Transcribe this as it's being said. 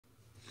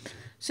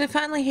So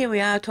finally, here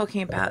we are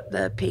talking about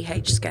the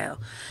pH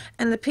scale.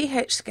 And the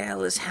pH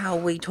scale is how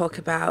we talk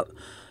about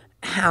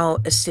how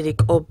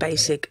acidic or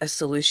basic a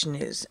solution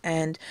is.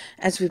 And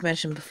as we've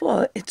mentioned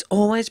before, it's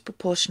always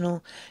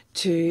proportional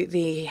to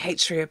the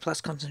H3O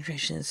plus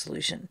concentration in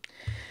solution.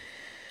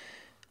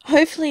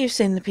 Hopefully, you've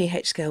seen the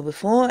pH scale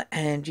before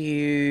and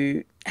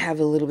you have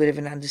a little bit of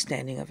an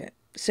understanding of it.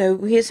 So,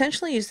 we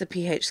essentially use the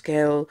pH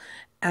scale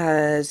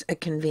as a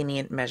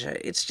convenient measure.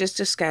 It's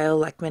just a scale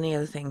like many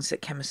other things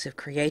that chemists have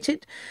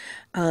created,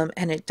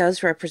 and it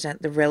does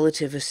represent the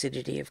relative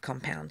acidity of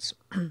compounds.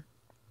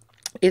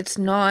 It's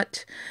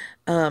not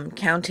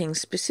counting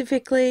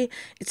specifically.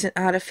 It's an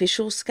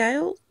artificial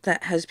scale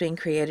that has been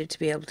created to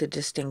be able to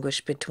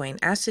distinguish between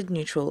acid,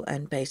 neutral,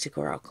 and basic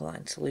or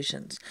alkaline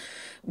solutions,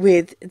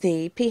 with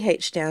the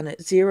pH down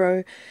at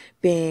 0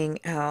 being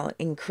our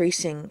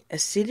increasing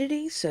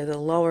acidity. So the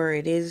lower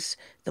it is,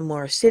 the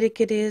more acidic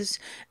it is,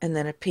 and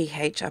then a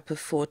pH up of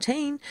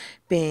 14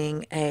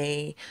 being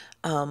a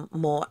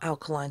more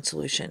alkaline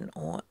solution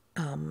or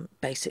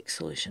basic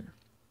solution.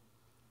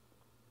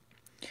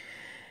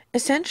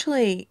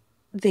 Essentially,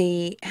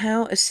 the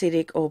how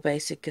acidic or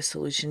basic a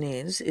solution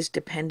is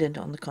dependent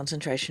on the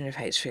concentration of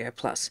H3O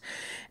plus,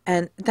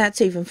 and that's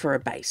even for a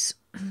base.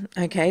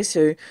 Okay,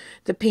 so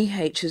the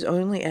pH is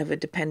only ever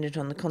dependent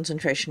on the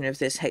concentration of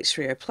this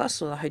H3O plus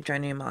or the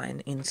hydronium ion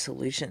in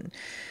solution,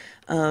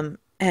 and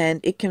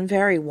it can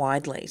vary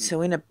widely.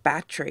 So in a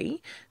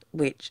battery,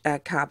 which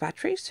car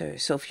battery, so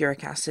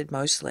sulfuric acid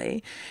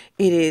mostly,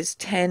 it is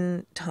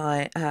 10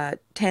 to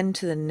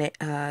the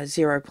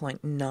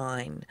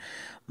 0.9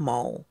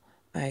 mole,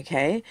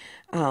 okay,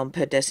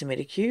 per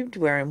decimeter cubed,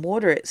 where in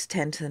water it's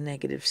 10 to the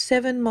negative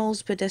 7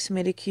 moles per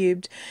decimeter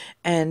cubed,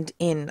 and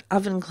in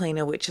oven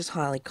cleaner, which is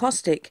highly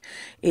caustic,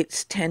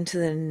 it's 10 to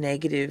the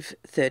negative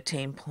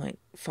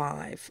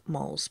 13.5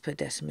 moles per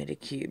decimeter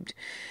cubed.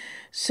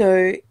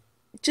 So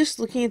just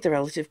looking at the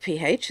relative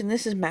pH, and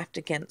this is mapped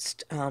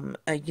against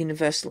a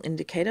universal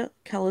indicator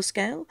color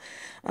scale,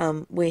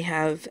 we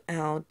have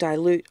our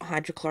dilute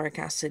hydrochloric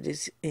acid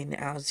is in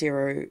our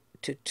 0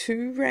 to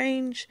 2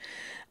 range.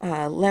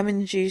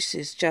 Lemon juice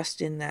is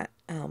just in that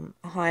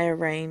higher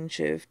range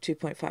of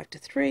 2.5 to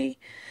 3.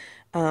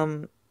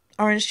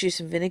 Orange juice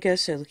and vinegar,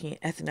 so looking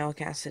at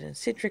ethanoic acid and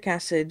citric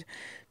acid.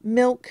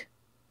 Milk,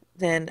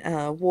 then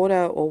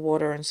water or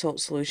water and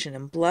salt solution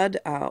and blood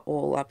are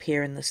all up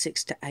here in the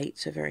 6 to 8,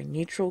 so very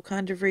neutral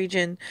kind of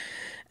region.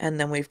 And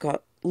then we've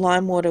got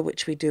lime water,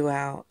 which we do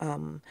our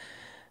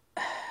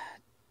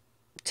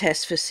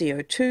test for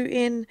CO2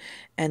 in,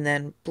 and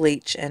then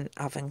bleach and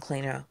oven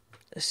cleaner.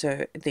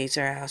 So these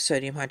are our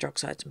sodium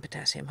hydroxides and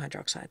potassium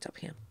hydroxides up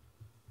here.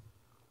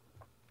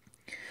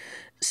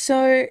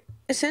 So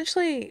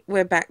essentially,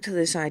 we're back to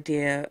this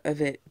idea of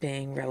it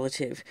being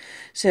relative.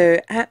 So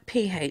at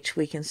pH,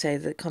 we can say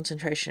the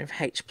concentration of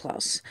H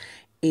plus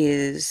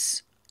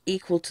is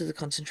equal to the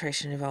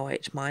concentration of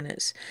OH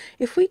minus.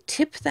 If we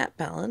tip that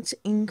balance,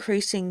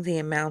 increasing the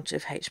amount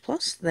of H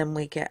plus, then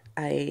we get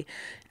a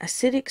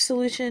acidic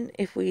solution.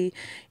 If we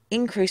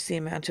increase the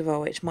amount of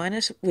OH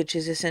minus, which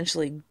is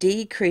essentially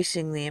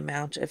decreasing the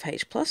amount of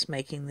H plus,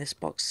 making this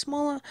box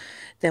smaller,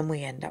 then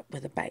we end up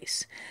with a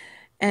base.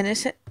 And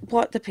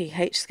what the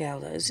pH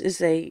scale does is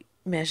they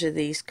measure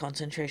these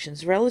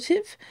concentrations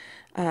relative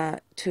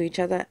to each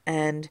other,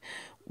 and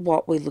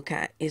what we look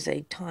at is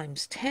a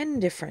times 10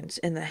 difference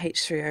in the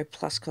H3O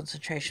plus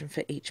concentration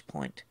for each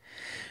point.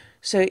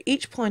 So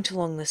each point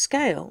along the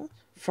scale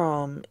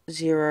from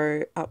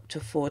 0 up to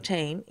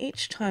 14,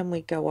 each time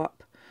we go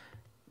up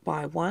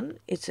by 1,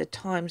 it's a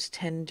times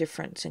 10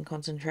 difference in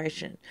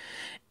concentration.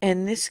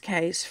 In this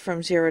case,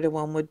 from 0 to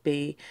 1 would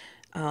be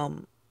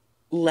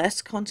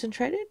less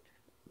concentrated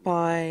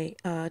by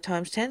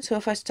times 10. So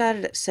if I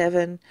started at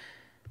 7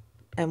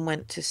 and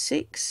went to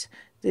 6,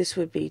 this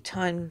would be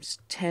times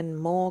 10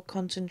 more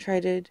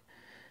concentrated,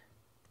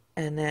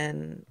 and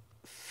then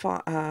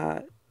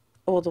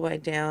all the way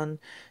down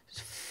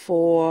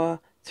 4,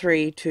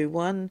 3, 2,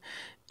 1.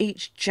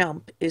 Each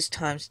jump is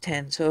times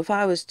 10. So if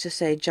I was to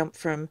say jump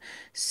from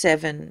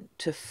 7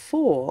 to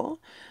 4,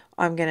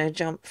 I'm going to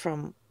jump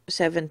from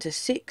 7 to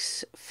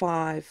 6,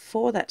 5,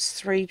 4, that's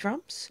 3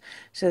 jumps.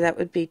 So that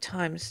would be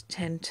times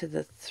 10 to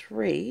the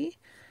 3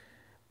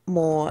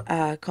 more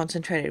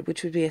concentrated,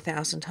 which would be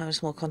 1,000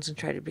 times more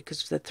concentrated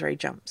because of the 3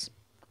 jumps.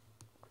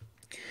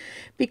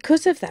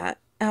 Because of that,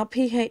 our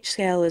pH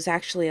scale is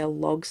actually a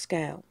log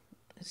scale.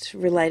 It's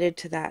related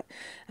to that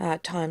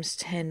times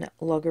 10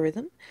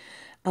 logarithm.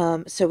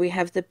 So we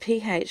have the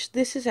pH.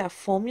 This is our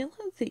formula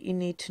that you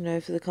need to know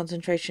for the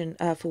concentration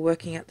for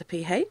working out the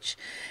pH.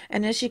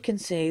 And as you can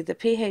see, the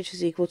pH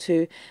is equal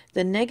to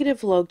the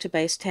negative log to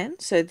base 10.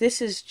 So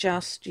this is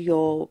just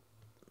your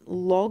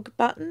log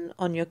button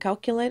on your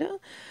calculator,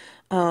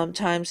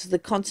 times the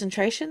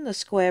concentration, the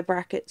square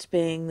brackets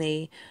being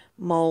the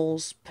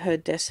moles per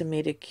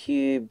decimeter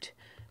cubed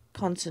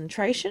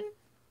concentration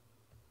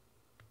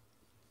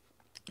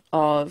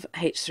of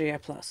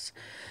H3O plus.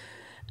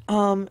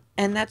 And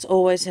that's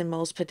always in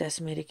moles per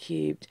decimeter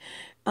cubed.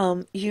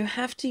 You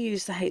have to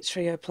use the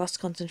H3O plus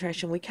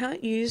concentration. We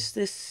can't use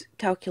this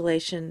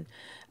calculation,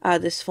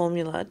 this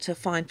formula to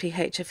find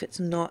pH if it's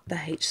not the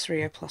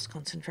H3O plus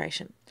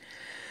concentration.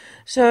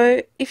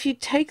 So if you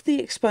take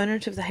the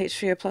exponent of the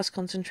H3O plus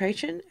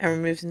concentration and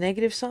remove the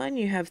negative sign,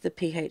 you have the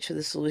pH of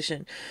the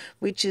solution,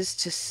 which is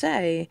to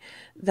say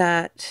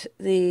that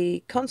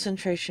the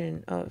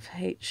concentration of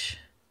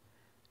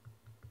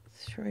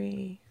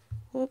H3,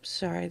 whoops,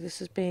 sorry,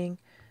 this is being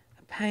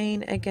a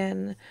pain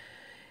again.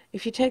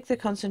 If you take the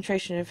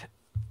concentration of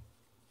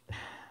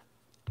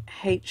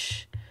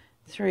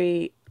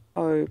H3O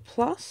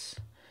plus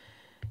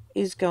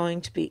is going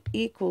to be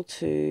equal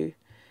to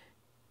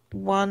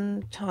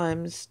 1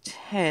 times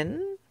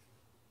 10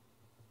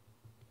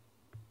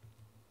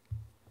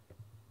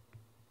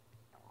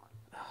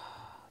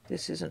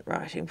 this isn't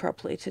writing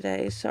properly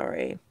today,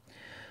 sorry.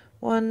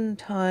 1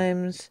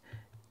 times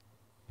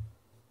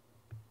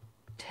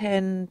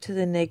 10 to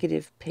the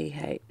negative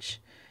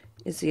pH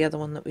is the other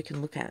one that we can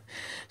look at.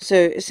 So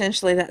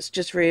essentially that's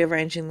just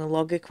rearranging the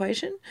log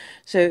equation.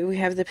 So we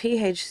have the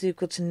pH is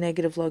equal to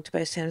negative log to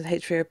base 10 of the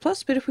H3O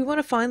plus, but if we want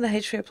to find the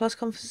H3O plus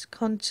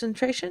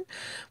concentration,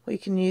 we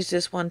can use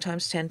this 1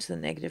 times 10 to the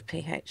negative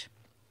pH.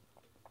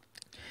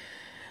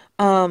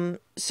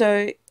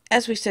 So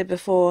as we said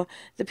before,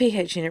 the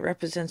pH unit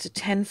represents a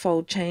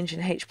 10-fold change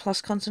in H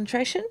plus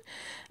concentration.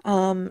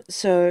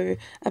 So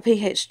a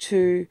pH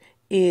 2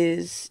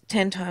 is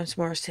 10 times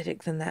more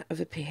acidic than that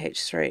of a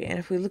pH 3. And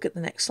if we look at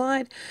the next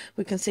slide,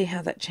 we can see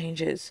how that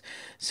changes.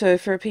 So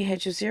for a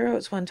pH of 0,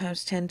 it's 1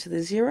 times 10 to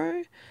the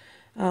 0,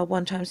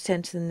 1 times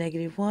 10 to the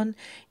negative 1.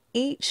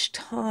 Each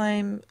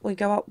time we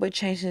go up, we're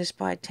changing this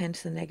by 10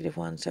 to the negative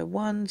 1. So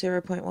 1,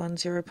 0.1,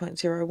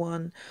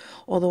 0.01,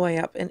 all the way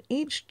up. And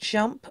each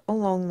jump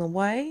along the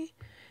way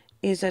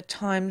is a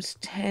times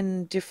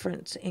 10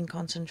 difference in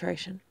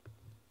concentration.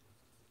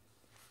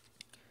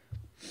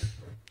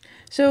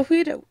 So if we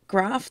were to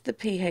graph the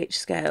pH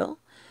scale,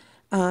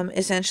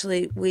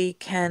 essentially we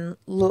can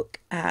look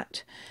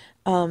at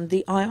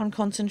the ion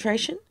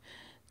concentration.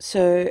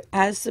 So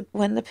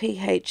when the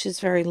pH is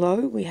very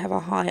low, we have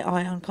a high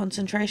ion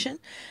concentration,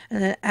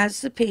 and then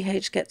as the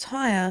pH gets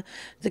higher,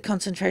 the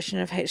concentration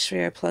of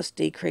H3O plus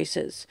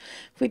decreases.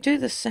 If we do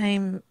the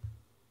same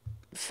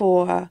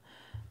for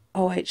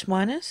OH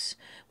minus,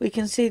 we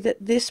can see that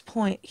this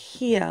point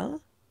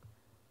here,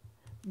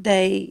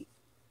 they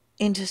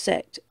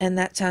intersect, and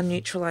that's our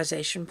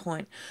neutralization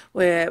point,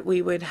 where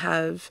we would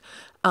have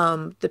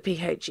the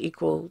pH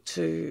equal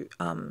to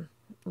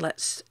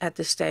let's, at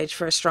this stage,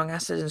 for a strong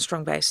acid and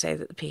strong base, say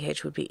that the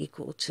pH would be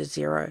equal to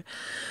 0.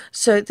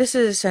 So this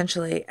is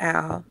essentially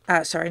our,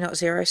 sorry, not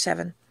 0,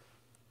 7.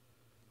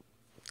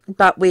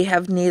 But we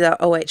have neither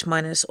OH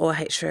minus or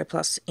H3O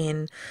plus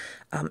in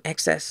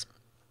excess.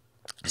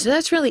 So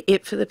that's really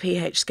it for the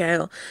pH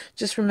scale.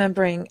 Just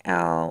remembering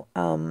our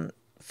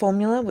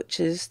formula, which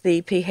is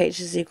the pH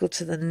is equal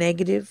to the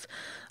negative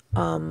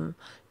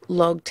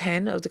log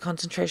 10 of the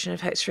concentration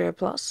of H3O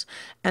plus,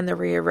 and the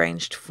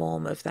rearranged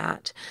form of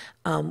that.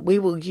 We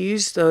will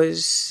use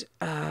those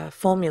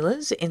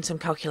formulas in some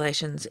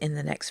calculations in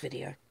the next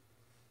video.